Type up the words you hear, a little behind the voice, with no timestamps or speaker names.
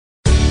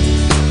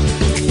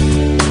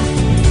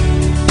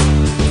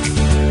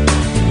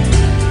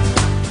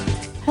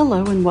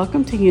Hello and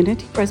welcome to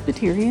Unity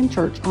Presbyterian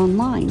Church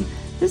Online.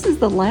 This is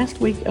the last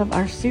week of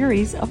our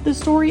series of the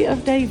story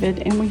of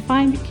David, and we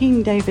find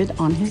King David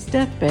on his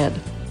deathbed.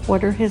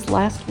 What are his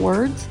last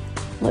words?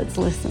 Let's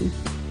listen.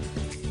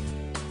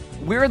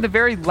 We're in the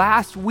very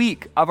last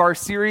week of our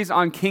series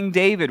on King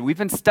David. We've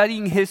been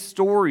studying his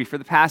story for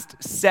the past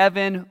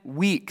 7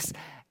 weeks,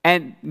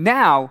 and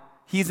now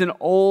he's an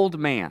old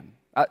man.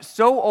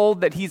 So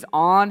old that he's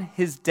on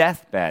his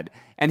deathbed,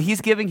 and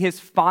he's giving his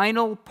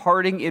final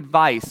parting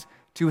advice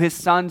to his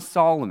son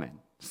Solomon.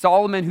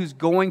 Solomon, who's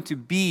going to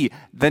be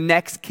the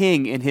next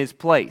king in his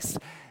place.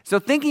 So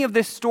thinking of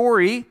this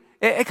story,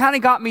 it kind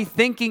of got me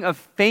thinking of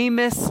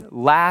famous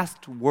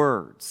last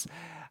words.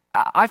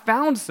 I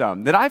found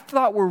some that I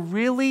thought were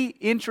really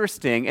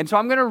interesting, and so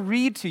I'm going to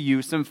read to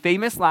you some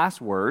famous last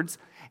words,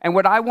 and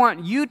what I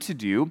want you to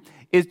do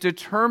is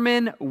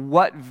determine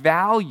what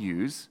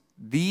values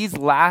these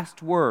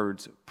last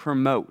words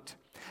promote.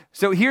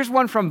 So here's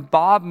one from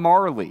Bob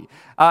Marley.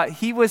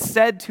 He was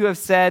said to have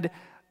said,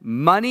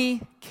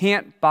 "Money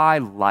can't buy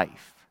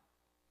life."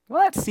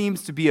 Well, that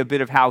seems to be a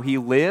bit of how he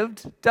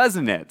lived,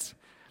 doesn't it?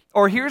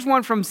 Or here's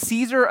one from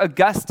Caesar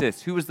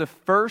Augustus, who was the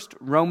first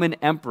Roman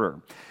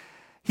emperor.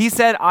 He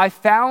said, "I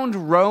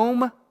found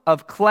Rome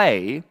of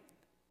clay,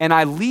 and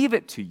I leave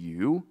it to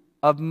you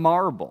of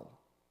marble."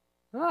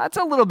 Well, that's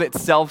a little bit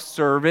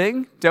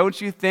self-serving,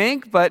 don't you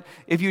think? But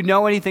if you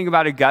know anything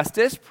about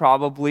Augustus,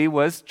 probably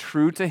was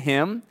true to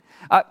him.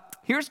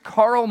 Here's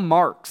Karl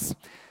Marx.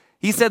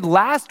 He said,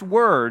 "Last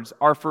words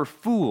are for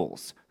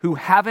fools who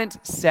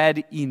haven't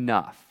said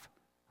enough."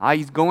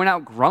 He's going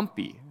out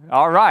grumpy.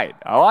 All right,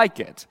 I like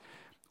it.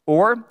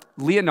 Or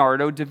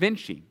Leonardo da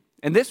Vinci.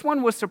 And this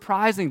one was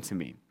surprising to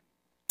me.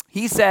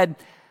 He said,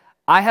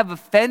 "I have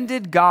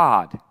offended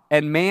God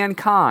and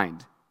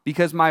mankind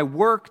because my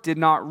work did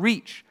not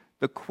reach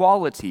the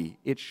quality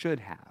it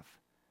should have."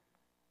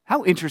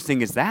 How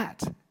interesting is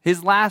that?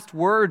 His last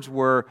words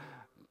were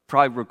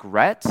probably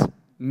regret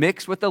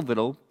mixed with a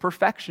little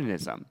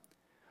perfectionism.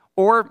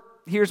 Or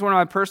here's one of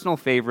my personal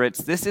favorites.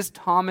 This is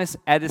Thomas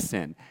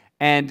Edison.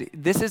 And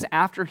this is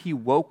after he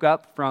woke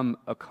up from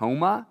a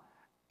coma,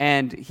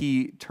 and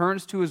he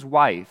turns to his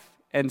wife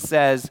and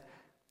says,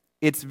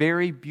 "It's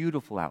very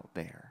beautiful out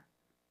there."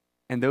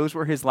 And those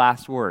were his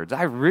last words.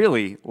 I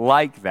really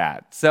like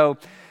that. So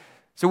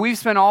we've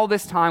spent all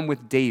this time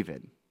with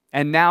David,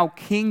 and now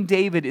King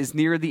David is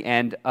near the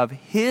end of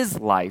his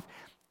life,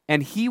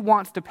 and he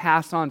wants to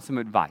pass on some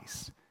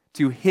advice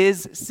to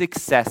his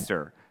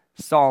successor,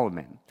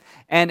 Solomon.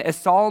 And as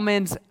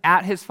Solomon's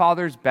at his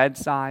father's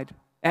bedside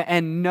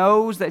and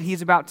knows that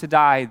he's about to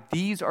die,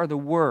 these are the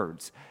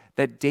words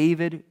that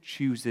David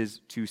chooses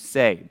to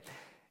say.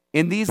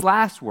 In these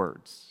last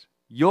words,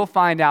 you'll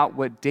find out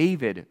what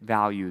David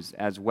values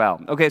as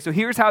well. Okay, so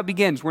here's how it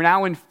begins. We're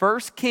now in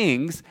 1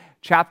 Kings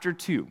chapter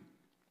 2.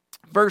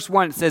 Verse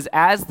 1, it says,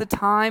 "As the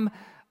time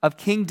of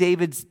King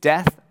David's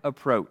death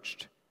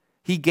approached,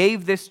 he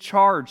gave this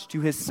charge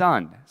to his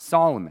son,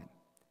 Solomon.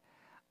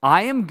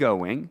 I am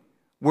going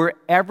where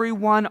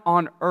everyone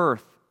on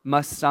earth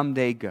must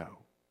someday go.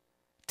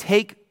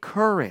 Take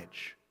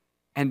courage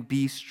and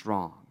be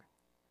strong."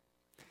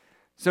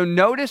 So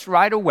notice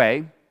right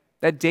away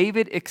that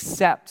David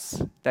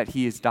accepts that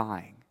he is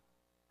dying.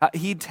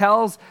 He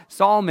tells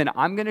Solomon,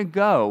 "I'm going to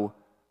go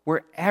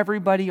where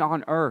everybody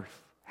on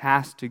earth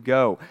has to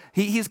go."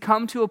 He's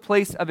come to a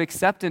place of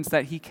acceptance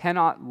that he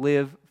cannot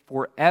live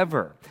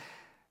forever,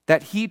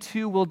 that he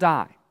too will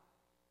die,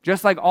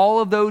 just like all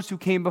of those who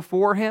came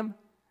before him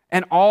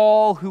and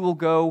all who will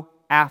go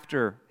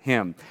after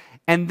him.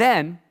 And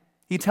then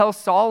he tells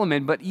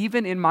Solomon, "But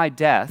even in my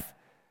death,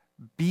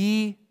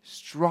 be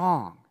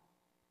strong.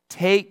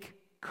 Take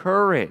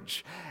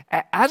courage."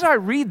 As I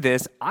read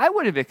this, I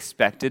would have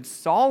expected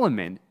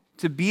Solomon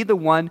to be the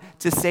one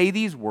to say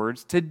these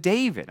words to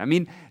David. I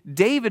mean,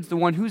 David's the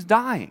one who's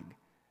dying.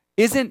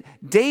 Isn't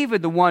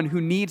David the one who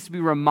needs to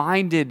be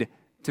reminded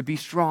to be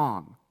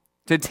strong,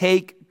 to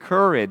take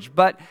courage?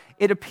 But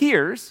it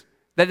appears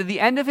that at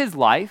the end of his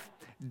life,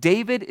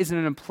 David is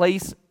in a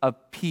place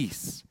of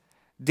peace.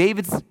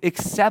 David's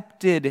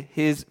accepted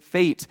his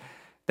fate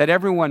that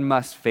everyone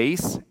must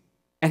face,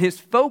 and his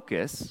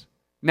focus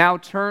now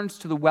turns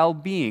to the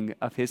well-being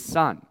of his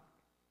son.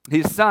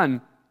 His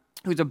son,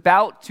 who's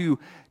about to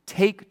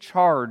take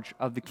charge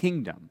of the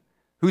kingdom,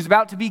 who's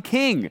about to be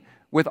king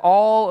with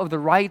all of the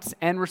rights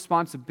and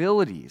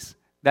responsibilities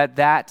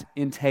that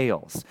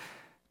entails.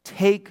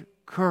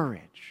 Take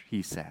courage,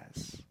 he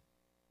says.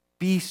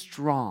 Be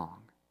strong.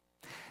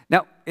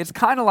 Now, it's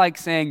kind of like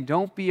saying,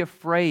 don't be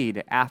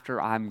afraid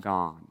after I'm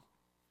gone.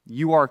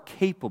 You are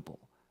capable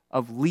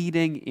of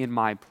leading in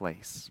my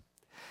place.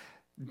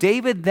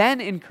 David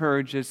then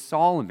encourages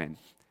Solomon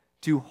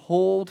to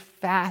hold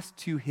fast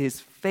to his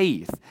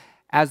faith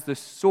as the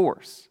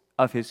source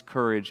of his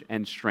courage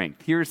and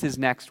strength. Here's his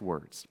next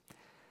words.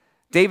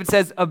 David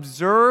says,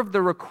 "Observe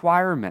the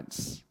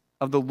requirements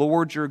of the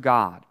Lord your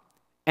God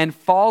and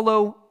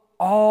follow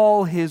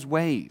all his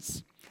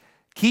ways.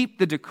 Keep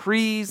the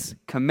decrees,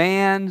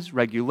 commands,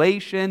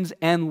 regulations,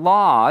 and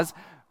laws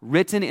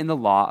written in the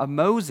law of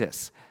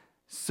Moses,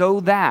 so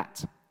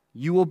that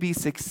you will be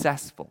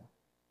successful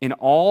in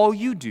all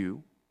you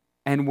do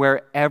and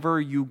wherever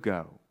you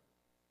go.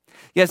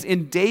 Yes,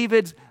 in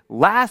David's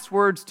last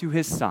words to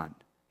his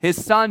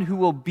son who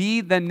will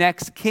be the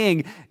next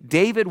king,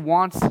 David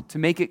wants to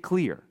make it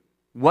clear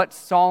what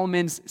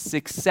Solomon's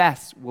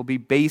success will be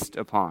based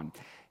upon.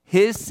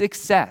 His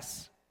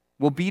success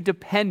will be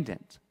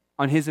dependent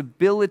on his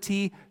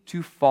ability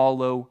to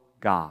follow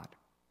God.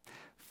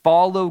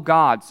 Follow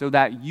God so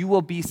that you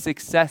will be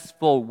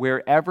successful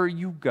wherever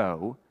you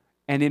go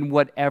and in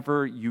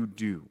whatever you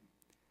do.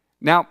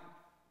 Now,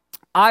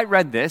 I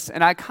read this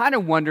and I kind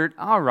of wondered,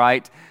 all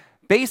right,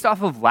 based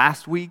off of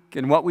last week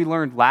and what we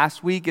learned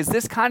last week, is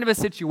this kind of a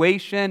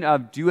situation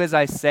of do as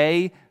I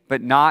say,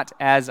 but not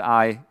as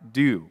I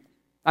do?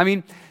 I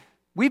mean,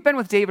 we've been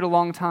with David a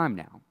long time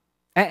now.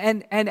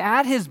 And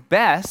at his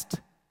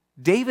best,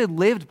 David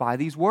lived by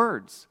these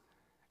words.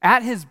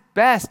 At his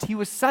best, he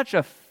was such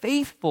a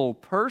faithful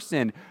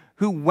person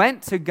who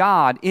went to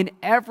God in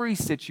every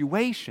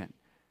situation.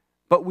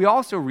 But we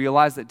also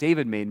realize that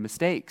David made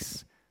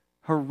mistakes,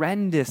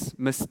 horrendous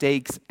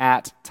mistakes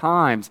at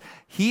times.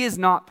 He is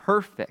not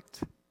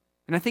perfect,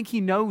 and I think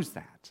he knows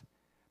that.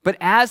 But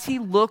as he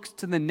looks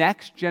to the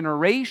next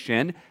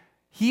generation,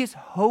 he is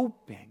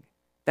hoping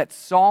that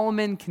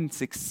Solomon can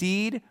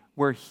succeed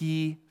where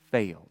he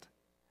failed.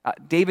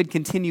 David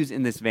continues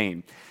in this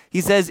vein.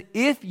 He says,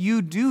 if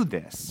you do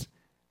this,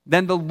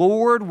 then the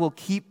Lord will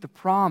keep the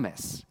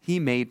promise he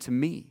made to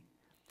me.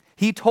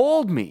 He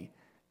told me,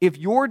 if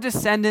your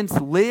descendants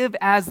live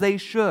as they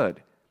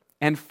should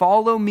and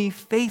follow me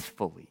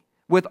faithfully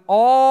with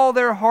all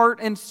their heart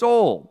and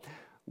soul,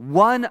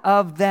 one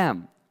of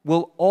them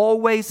will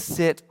always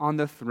sit on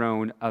the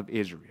throne of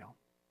Israel.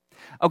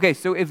 Okay,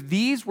 so if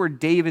these were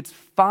David's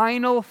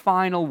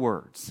final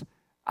words,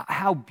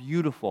 how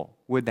beautiful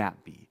would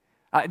that be?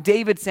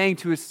 David saying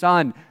to his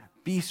son,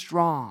 be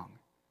strong,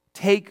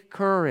 take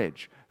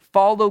courage,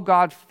 follow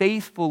God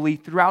faithfully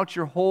throughout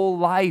your whole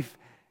life,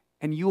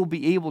 and you will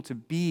be able to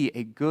be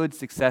a good,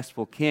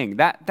 successful king.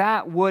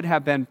 That would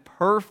have been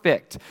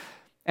perfect.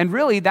 And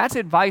really, that's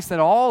advice that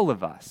all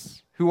of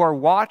us who are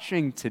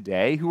watching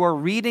today, who are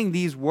reading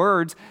these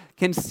words,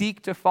 can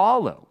seek to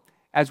follow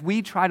as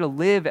we try to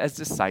live as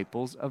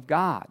disciples of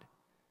God.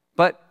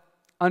 But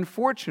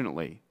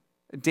unfortunately,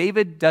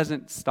 David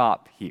doesn't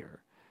stop here.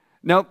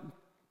 No,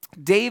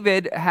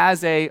 David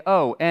has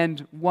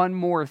and one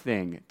more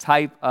thing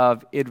type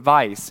of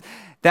advice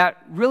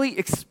that really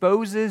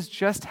exposes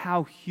just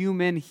how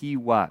human he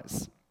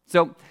was.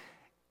 So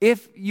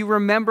if you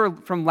remember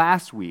from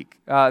last week,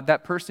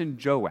 that person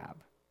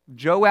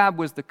Joab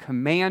was the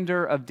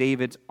commander of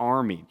David's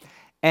army.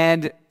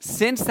 And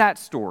since that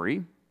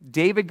story,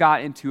 David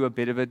got into a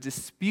bit of a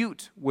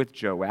dispute with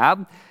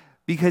Joab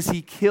because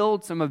he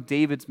killed some of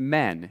David's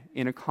men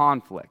in a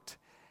conflict.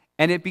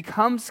 And it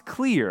becomes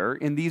clear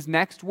in these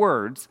next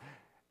words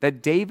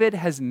that David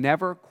has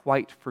never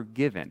quite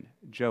forgiven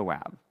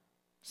Joab.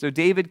 So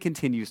David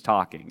continues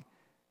talking.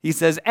 He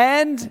says,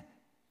 and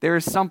there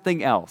is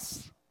something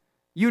else.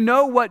 You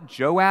know what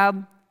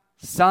Joab,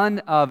 son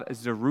of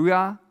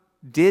Zeruiah,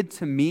 did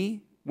to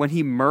me when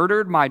he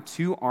murdered my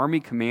two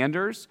army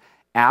commanders,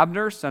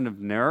 Abner, son of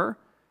Ner,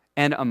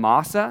 and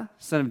Amasa,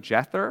 son of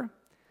Jether?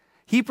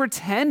 He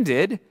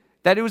pretended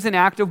that it was an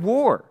act of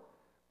war,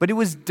 but it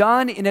was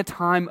done in a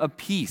time of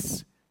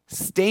peace,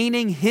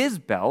 staining his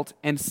belt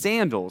and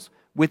sandals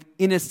with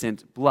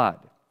innocent blood.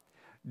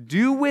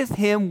 Do with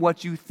him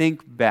what you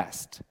think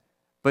best,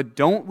 but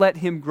don't let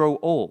him grow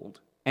old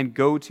and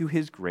go to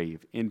his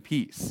grave in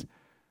peace.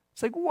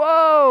 It's like,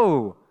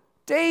 whoa,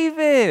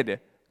 David,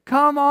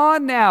 come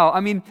on now. I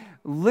mean,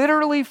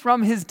 literally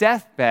from his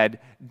deathbed,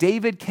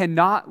 David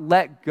cannot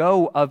let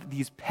go of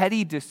these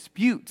petty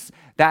disputes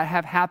that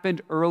have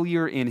happened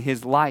earlier in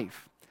his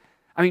life.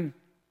 I mean,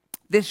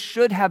 this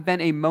should have been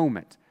a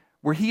moment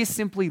where he is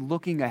simply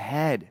looking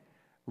ahead,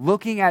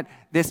 looking at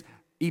this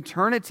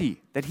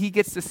eternity that he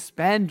gets to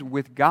spend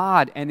with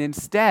God, and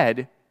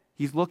instead,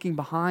 he's looking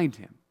behind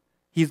him.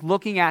 He's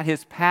looking at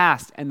his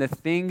past and the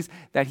things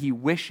that he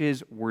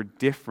wishes were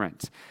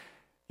different.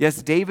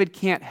 Yes, David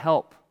can't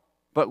help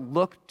but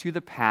look to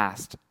the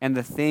past and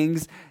the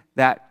things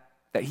that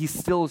he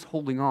still is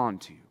holding on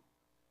to,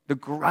 the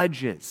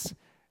grudges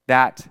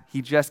that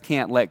he just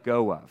can't let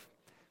go of.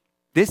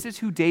 This is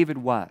who David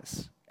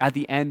was at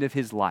the end of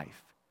his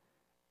life,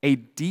 a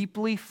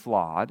deeply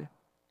flawed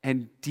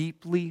and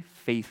deeply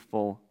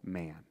faithful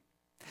man.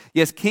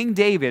 Yes, King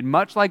David,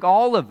 much like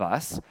all of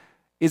us,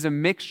 is a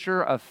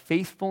mixture of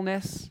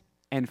faithfulness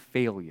and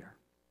failure.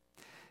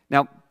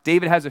 Now,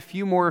 David has a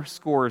few more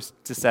scores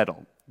to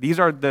settle. These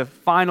are the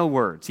final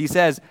words. He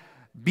says,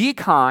 be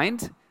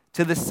kind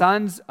to the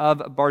sons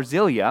of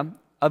Barzillai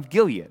of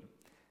Gilead.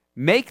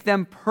 Make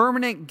them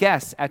permanent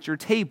guests at your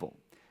table,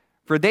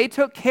 for they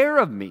took care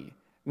of me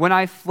when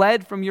I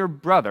fled from your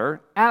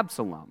brother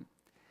Absalom.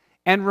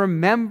 And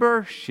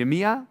remember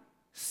Shimei,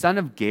 son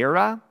of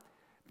Gera,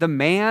 the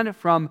man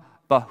from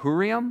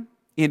Bahurim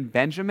in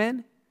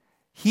Benjamin?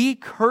 He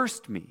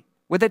cursed me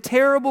with a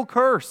terrible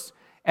curse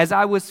as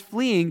I was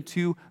fleeing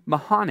to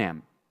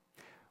Mahanaim.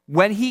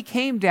 When he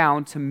came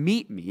down to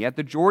meet me at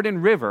the Jordan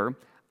River,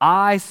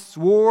 I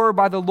swore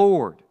by the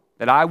Lord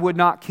that I would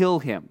not kill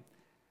him.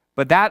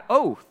 But that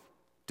oath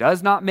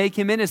does not make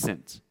him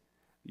innocent.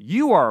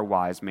 You are a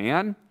wise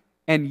man,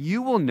 and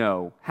you will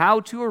know how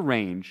to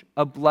arrange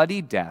a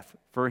bloody death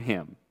for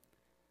him."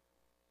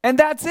 And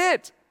that's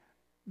it.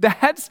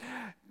 That's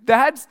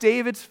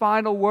David's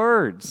final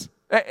words.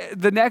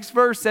 The next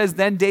verse says,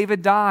 "Then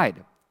David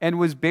died and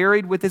was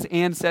buried with his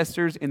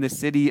ancestors in the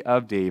city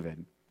of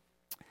David."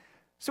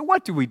 So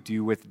what do we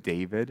do with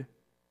David?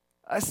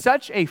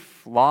 Such a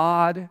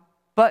flawed,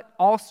 but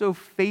also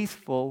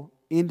faithful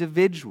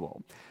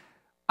individual.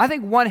 I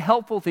think one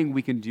helpful thing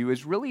we can do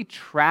is really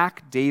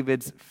track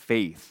David's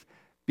faith,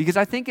 because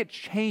I think it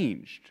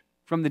changed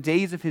from the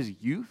days of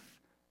his youth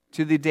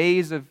to the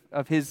days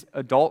of his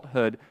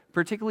adulthood,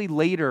 particularly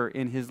later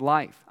in his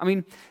life. I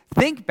mean,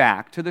 think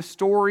back to the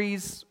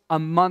stories a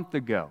month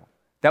ago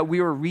that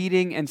we were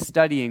reading and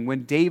studying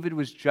when David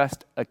was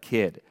just a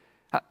kid.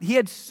 He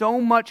had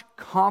so much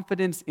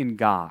confidence in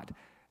God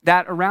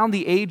that around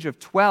the age of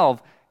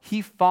 12,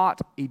 he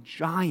fought a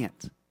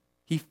giant.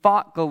 He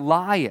fought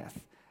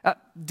Goliath.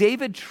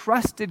 David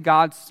trusted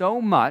God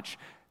so much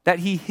that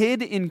he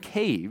hid in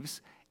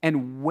caves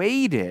and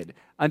waited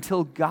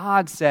until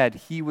God said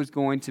he was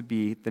going to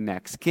be the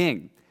next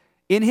king.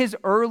 In his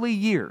early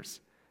years,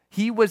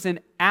 he was an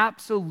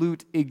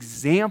absolute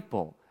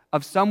example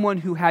of someone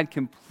who had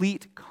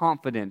complete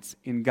confidence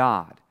in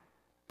God.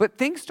 But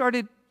things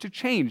started to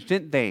change,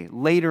 didn't they,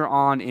 later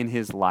on in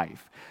his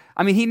life?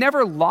 I mean, he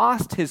never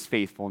lost his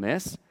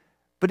faithfulness,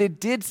 but it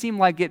did seem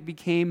like it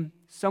became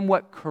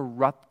somewhat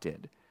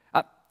corrupted.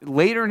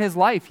 Later in his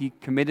life, he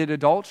committed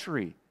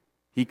adultery.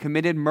 He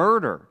committed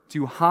murder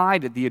to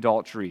hide the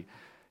adultery.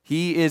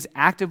 He is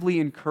actively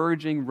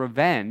encouraging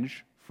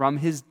revenge from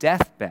his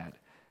deathbed.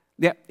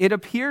 It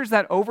appears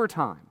that over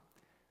time,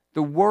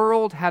 the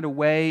world had a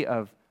way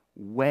of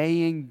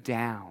weighing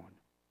down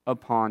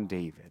upon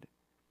David.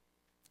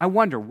 I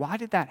wonder, why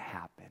did that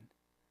happen?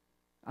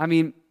 I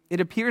mean, it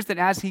appears that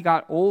as he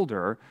got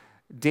older,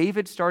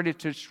 David started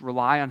to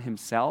rely on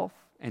himself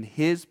and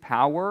his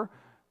power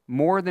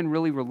more than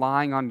really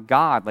relying on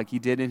God like he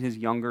did in his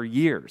younger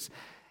years.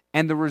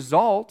 And the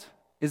result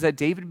is that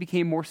David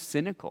became more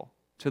cynical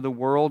to the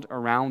world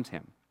around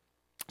him.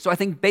 So I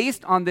think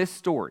based on this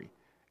story,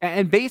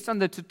 and based on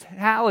the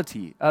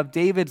totality of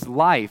David's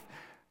life,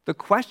 the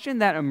question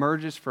that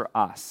emerges for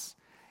us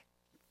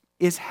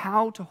is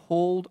how to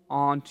hold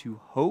on to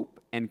hope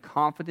and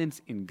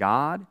confidence in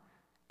God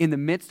in the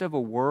midst of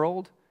a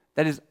world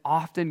that is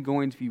often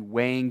going to be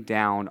weighing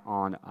down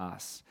on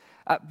us.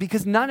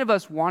 Because none of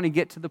us want to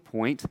get to the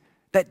point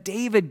that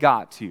David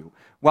got to,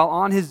 while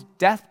on his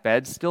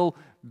deathbed, still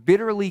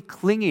bitterly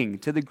clinging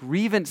to the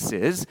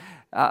grievances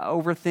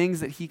over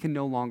things that he can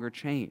no longer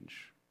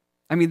change.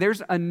 I mean,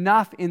 there's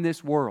enough in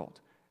this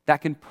world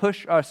that can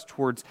push us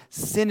towards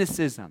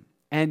cynicism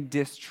and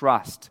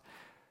distrust.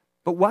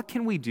 But what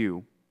can we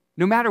do,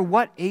 no matter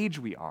what age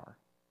we are,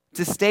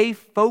 to stay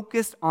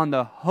focused on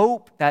the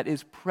hope that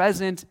is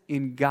present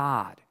in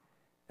God?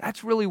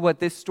 That's really what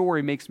this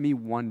story makes me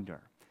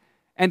wonder.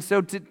 And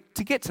so to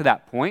get to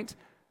that point,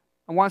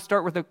 I want to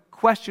start with a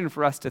question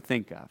for us to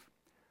think of.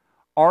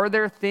 Are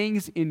there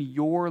things in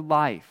your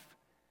life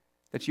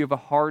that you have a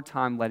hard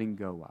time letting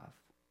go of?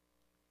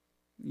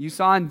 You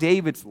saw in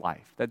David's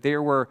life that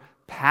there were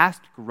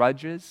past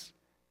grudges,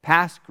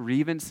 past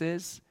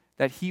grievances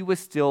that he was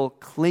still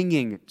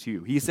clinging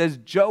to. He says,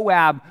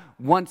 "Joab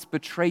once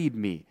betrayed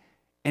me,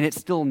 and it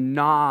still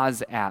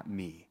gnaws at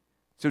me.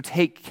 So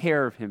take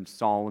care of him,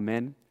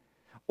 Solomon."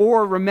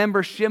 Or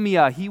remember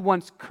Shimei, he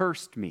once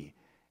cursed me,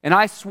 and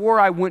I swore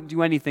I wouldn't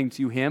do anything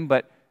to him,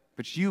 but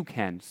you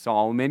can,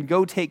 Solomon.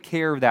 Go take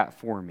care of that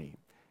for me.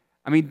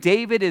 I mean,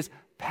 David is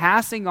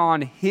passing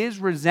on his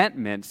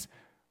resentments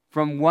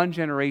from one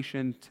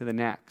generation to the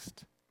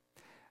next.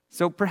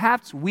 So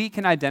perhaps we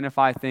can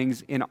identify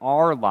things in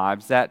our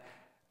lives that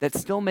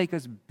still make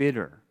us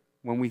bitter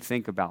when we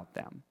think about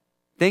them.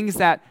 Things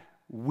that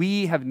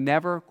we have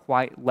never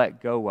quite let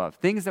go of.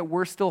 Things that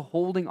we're still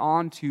holding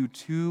on to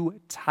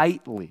too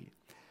tightly.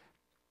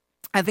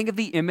 I think of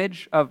the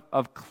image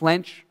of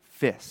clenched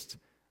fist,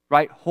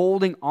 right?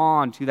 Holding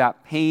on to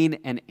that pain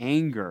and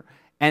anger,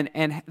 and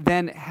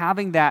then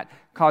having that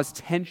cause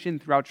tension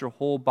throughout your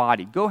whole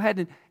body. Go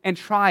ahead and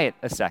try it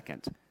a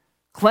second.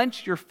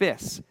 Clench your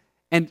fists.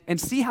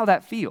 And see how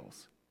that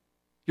feels.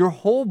 Your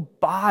whole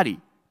body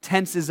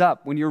tenses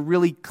up when you're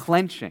really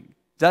clenching,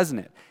 doesn't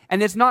it?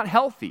 And it's not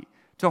healthy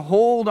to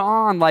hold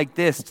on like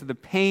this to the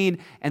pain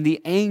and the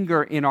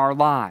anger in our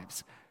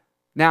lives.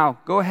 Now,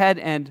 go ahead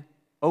and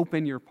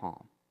open your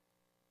palm.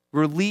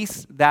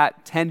 Release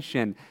that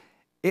tension.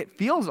 It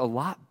feels a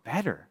lot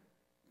better,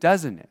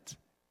 doesn't it?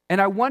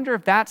 And I wonder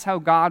if that's how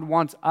God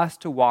wants us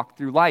to walk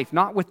through life,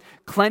 not with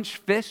clenched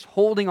fists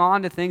holding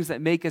on to things that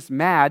make us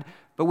mad,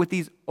 but with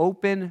these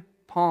open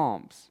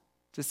palms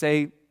to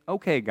say,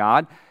 okay,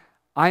 God,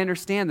 I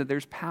understand that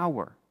there's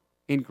power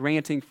in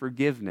granting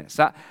forgiveness.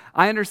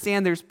 I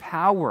understand there's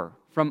power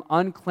from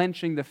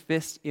unclenching the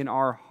fist in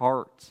our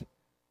heart.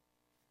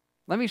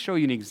 Let me show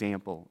you an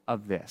example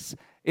of this.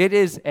 It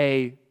is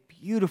a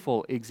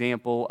beautiful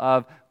example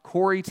of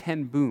Corrie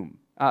ten Boom.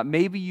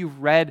 Maybe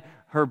you've read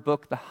her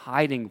book, The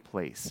Hiding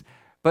Place,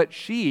 but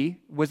she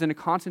was in a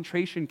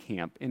concentration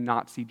camp in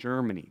Nazi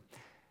Germany,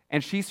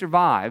 and she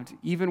survived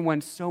even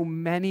when so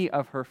many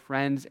of her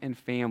friends and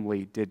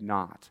family did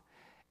not.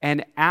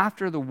 And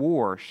after the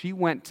war, she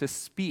went to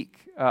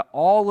speak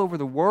all over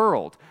the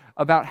world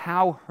about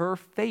how her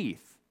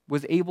faith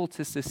was able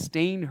to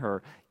sustain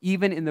her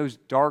even in those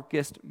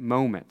darkest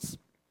moments.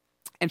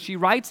 And she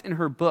writes in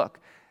her book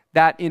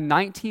that in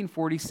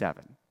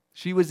 1947,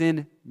 she was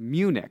in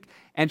Munich,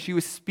 and she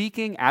was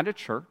speaking at a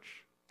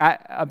church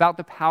about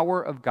the power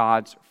of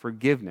God's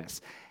forgiveness.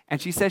 And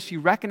she says she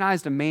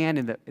recognized a man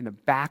in the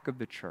back of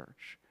the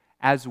church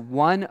as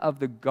one of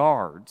the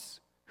guards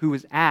who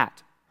was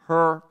at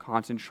her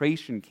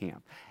concentration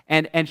camp.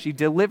 And she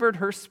delivered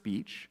her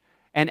speech,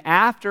 and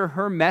after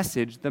her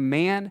message, the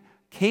man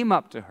came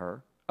up to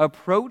her,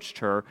 approached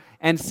her,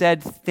 and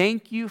said,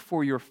 "Thank you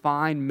for your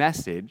fine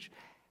message.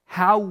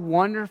 How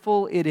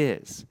wonderful it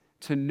is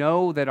to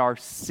know that our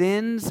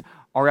sins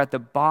are at the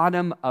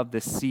bottom of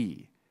the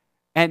sea."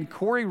 And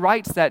Corrie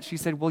writes that she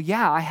said, well,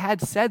 yeah, I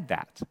had said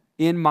that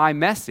in my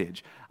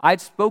message. I'd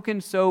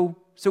spoken so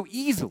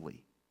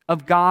easily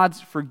of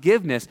God's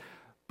forgiveness,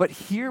 but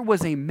here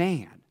was a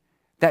man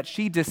that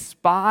she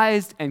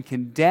despised and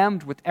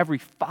condemned with every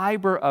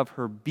fiber of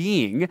her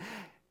being,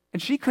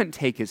 and she couldn't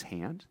take his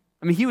hand.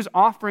 I mean, he was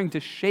offering to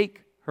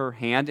shake her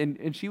hand,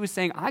 and she was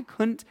saying, I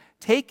couldn't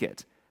take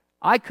it.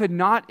 I could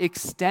not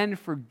extend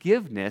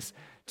forgiveness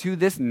to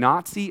this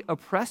Nazi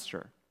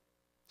oppressor.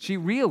 She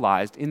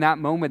realized in that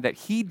moment that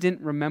he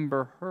didn't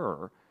remember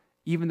her,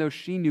 even though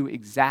she knew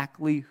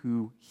exactly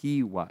who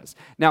he was.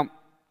 Now,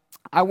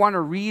 I want to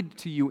read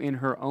to you in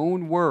her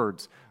own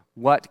words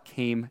what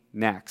came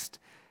next.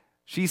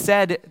 She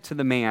said to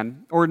the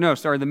man,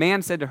 the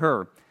man said to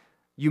her,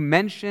 "You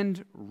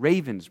mentioned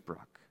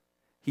Ravensbrück."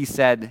 He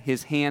said,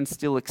 his hand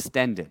still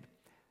extended.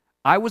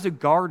 "I was a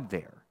guard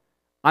there.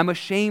 I'm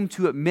ashamed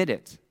to admit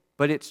it,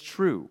 but it's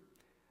true.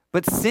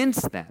 But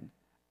since then,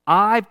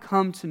 I've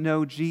come to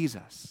know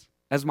Jesus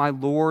as my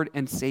Lord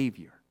and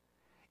Savior.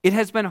 It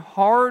has been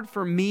hard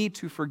for me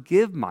to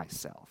forgive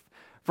myself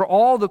for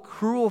all the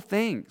cruel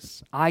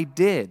things I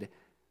did,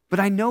 but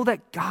I know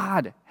that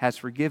God has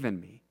forgiven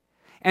me.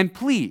 And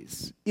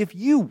please, if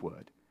you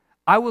would,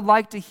 I would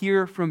like to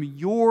hear from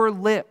your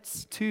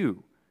lips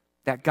too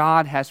that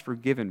God has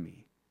forgiven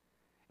me."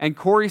 And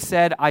Corrie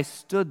said, "I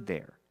stood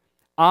there,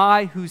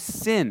 I whose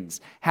sins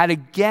had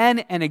again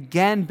and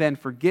again been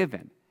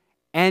forgiven,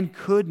 and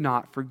could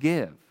not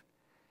forgive.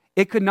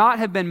 It could not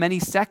have been many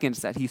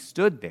seconds that he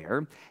stood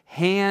there,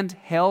 hand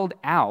held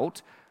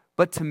out,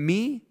 but to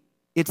me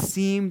it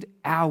seemed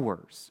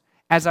hours,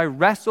 as I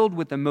wrestled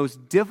with the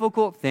most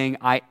difficult thing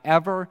I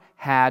ever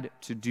had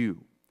to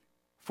do.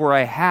 For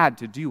I had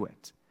to do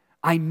it.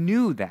 I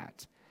knew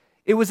that.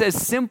 It was as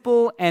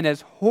simple and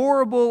as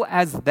horrible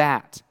as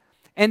that.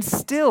 And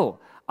still,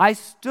 I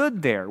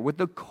stood there with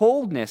the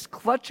coldness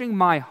clutching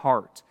my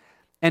heart.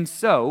 And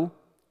so,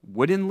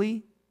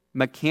 woodenly,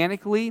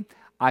 mechanically,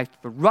 I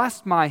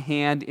thrust my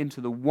hand into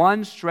the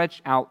one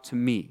stretched out to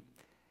me.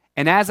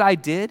 And as I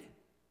did,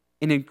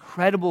 an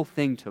incredible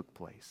thing took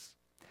place.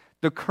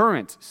 The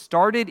current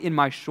started in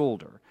my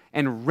shoulder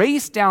and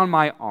raced down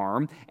my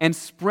arm and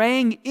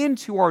sprang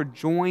into our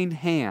joined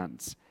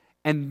hands.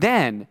 And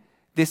then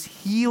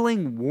this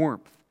healing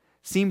warmth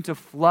seemed to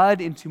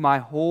flood into my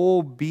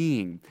whole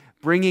being,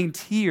 bringing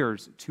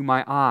tears to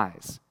my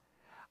eyes.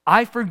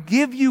 "I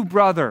forgive you,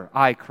 brother,"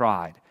 I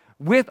cried,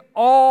 "with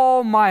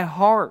all my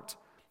heart."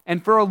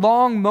 And for a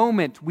long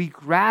moment, we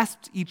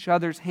grasped each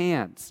other's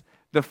hands,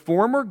 the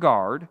former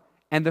guard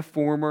and the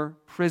former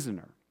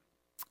prisoner.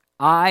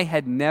 I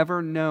had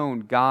never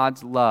known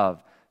God's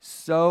love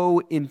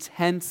so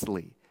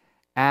intensely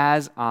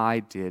as I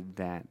did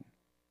then.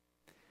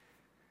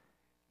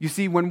 You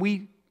see, when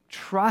we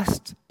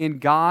trust in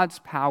God's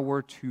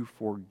power to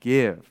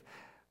forgive,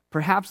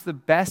 perhaps the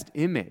best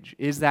image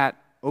is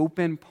that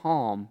open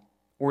palm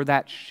or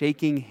that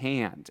shaking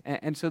hand.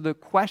 And so the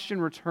question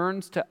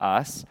returns to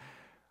us,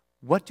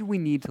 what do we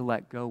need to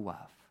let go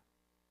of?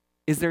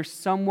 Is there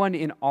someone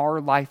in our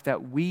life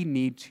that we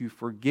need to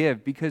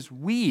forgive? Because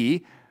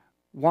we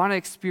want to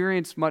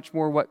experience much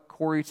more what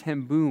Corrie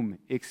ten Boom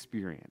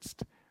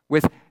experienced,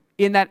 with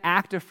in that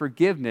act of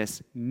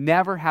forgiveness,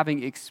 never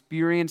having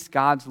experienced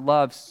God's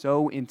love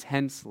so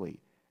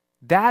intensely.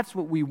 That's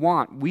what we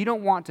want. We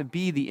don't want to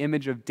be the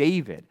image of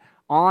David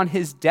on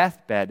his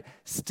deathbed,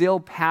 still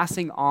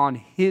passing on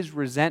his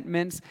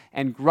resentments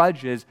and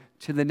grudges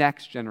to the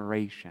next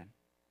generation.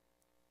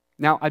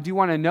 Now, I do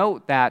want to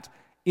note that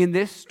in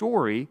this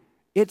story,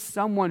 it's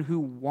someone who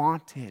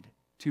wanted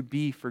to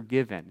be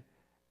forgiven.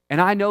 And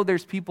I know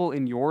there's people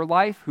in your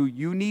life who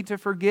you need to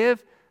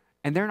forgive,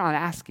 and they're not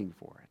asking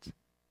for it.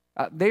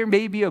 They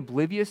may be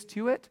oblivious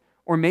to it,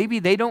 or maybe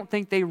they don't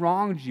think they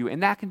wronged you,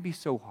 and that can be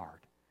so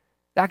hard.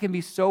 That can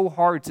be so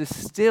hard to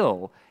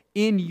still,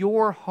 in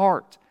your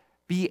heart,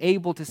 be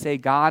able to say,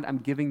 God, I'm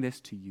giving this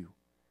to you.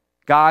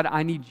 God,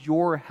 I need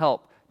your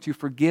help to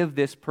forgive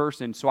this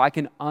person so I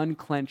can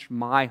unclench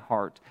my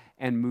heart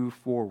and move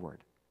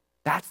forward.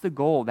 That's the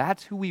goal.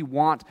 That's who we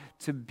want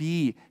to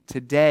be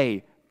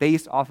today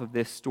based off of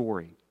this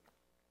story.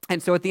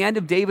 And so at the end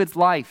of David's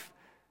life,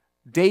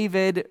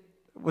 David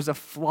was a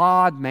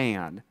flawed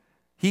man.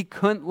 He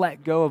couldn't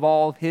let go of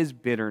all of his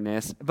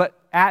bitterness, but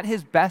at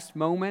his best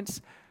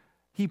moments,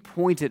 he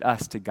pointed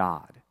us to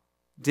God,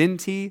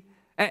 didn't he?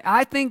 And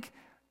I think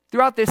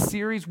throughout this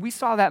series, we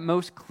saw that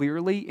most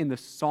clearly in the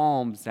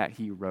Psalms that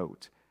he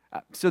wrote.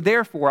 So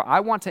therefore, I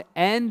want to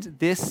end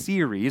this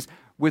series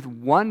with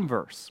one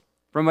verse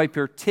from a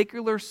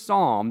particular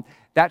psalm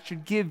that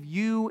should give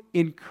you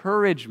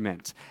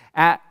encouragement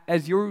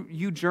as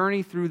you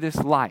journey through this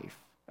life,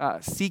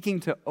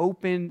 seeking to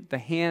open the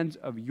hands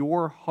of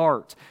your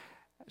heart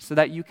so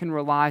that you can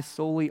rely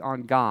solely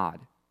on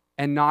God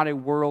and not a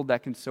world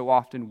that can so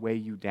often weigh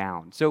you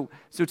down. So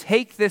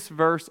take this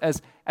verse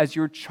as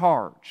your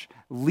charge,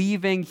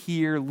 leaving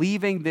here,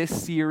 leaving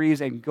this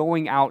series and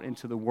going out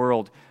into the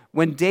world.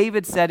 When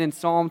David said in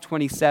Psalm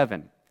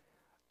 27,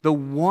 "The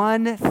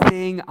one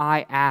thing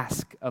I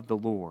ask of the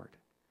Lord,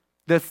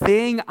 the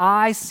thing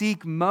I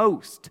seek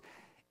most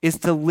is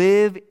to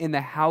live in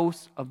the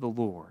house of the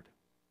Lord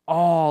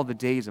all the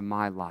days of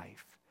my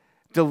life,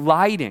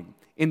 delighting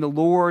in the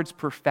Lord's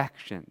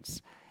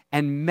perfections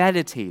and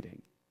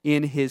meditating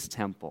in his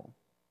temple."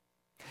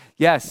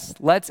 Yes,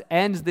 let's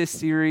end this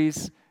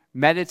series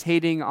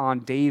meditating on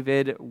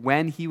David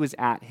when he was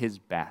at his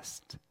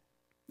best.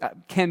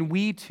 Can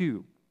we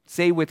too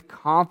say with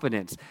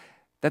confidence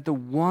that the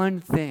one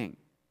thing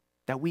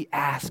that we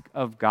ask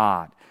of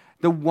God,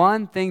 the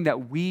one thing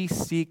that we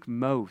seek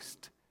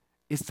most,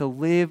 is to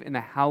live in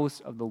the house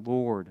of the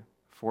Lord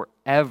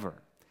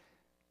forever?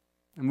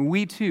 I mean,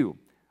 we too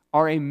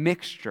are a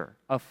mixture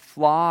of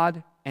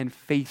flawed and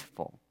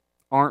faithful,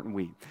 aren't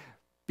we?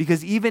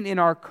 Because even in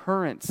our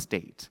current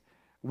state,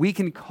 we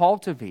can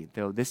cultivate,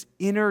 though, this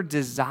inner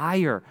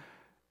desire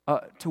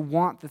to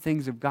want the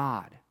things of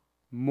God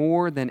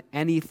more than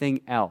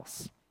anything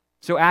else.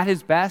 So at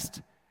his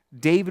best,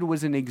 David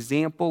was an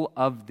example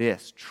of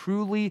this,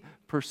 truly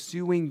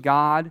pursuing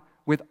God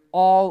with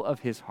all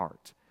of his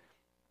heart.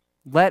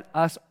 Let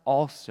us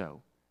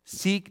also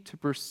seek to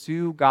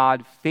pursue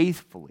God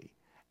faithfully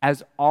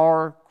as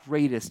our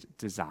greatest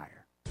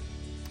desire.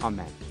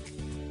 Amen.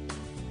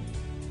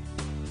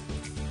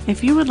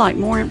 If you would like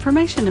more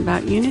information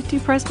about Unity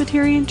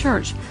Presbyterian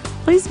Church,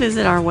 please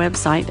visit our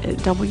website at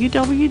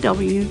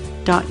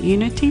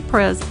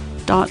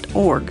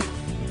www.unitypres.org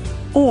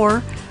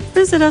or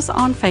visit us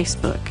on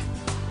Facebook.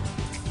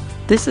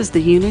 This is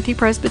the Unity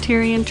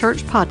Presbyterian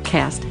Church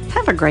podcast.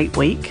 Have a great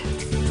week.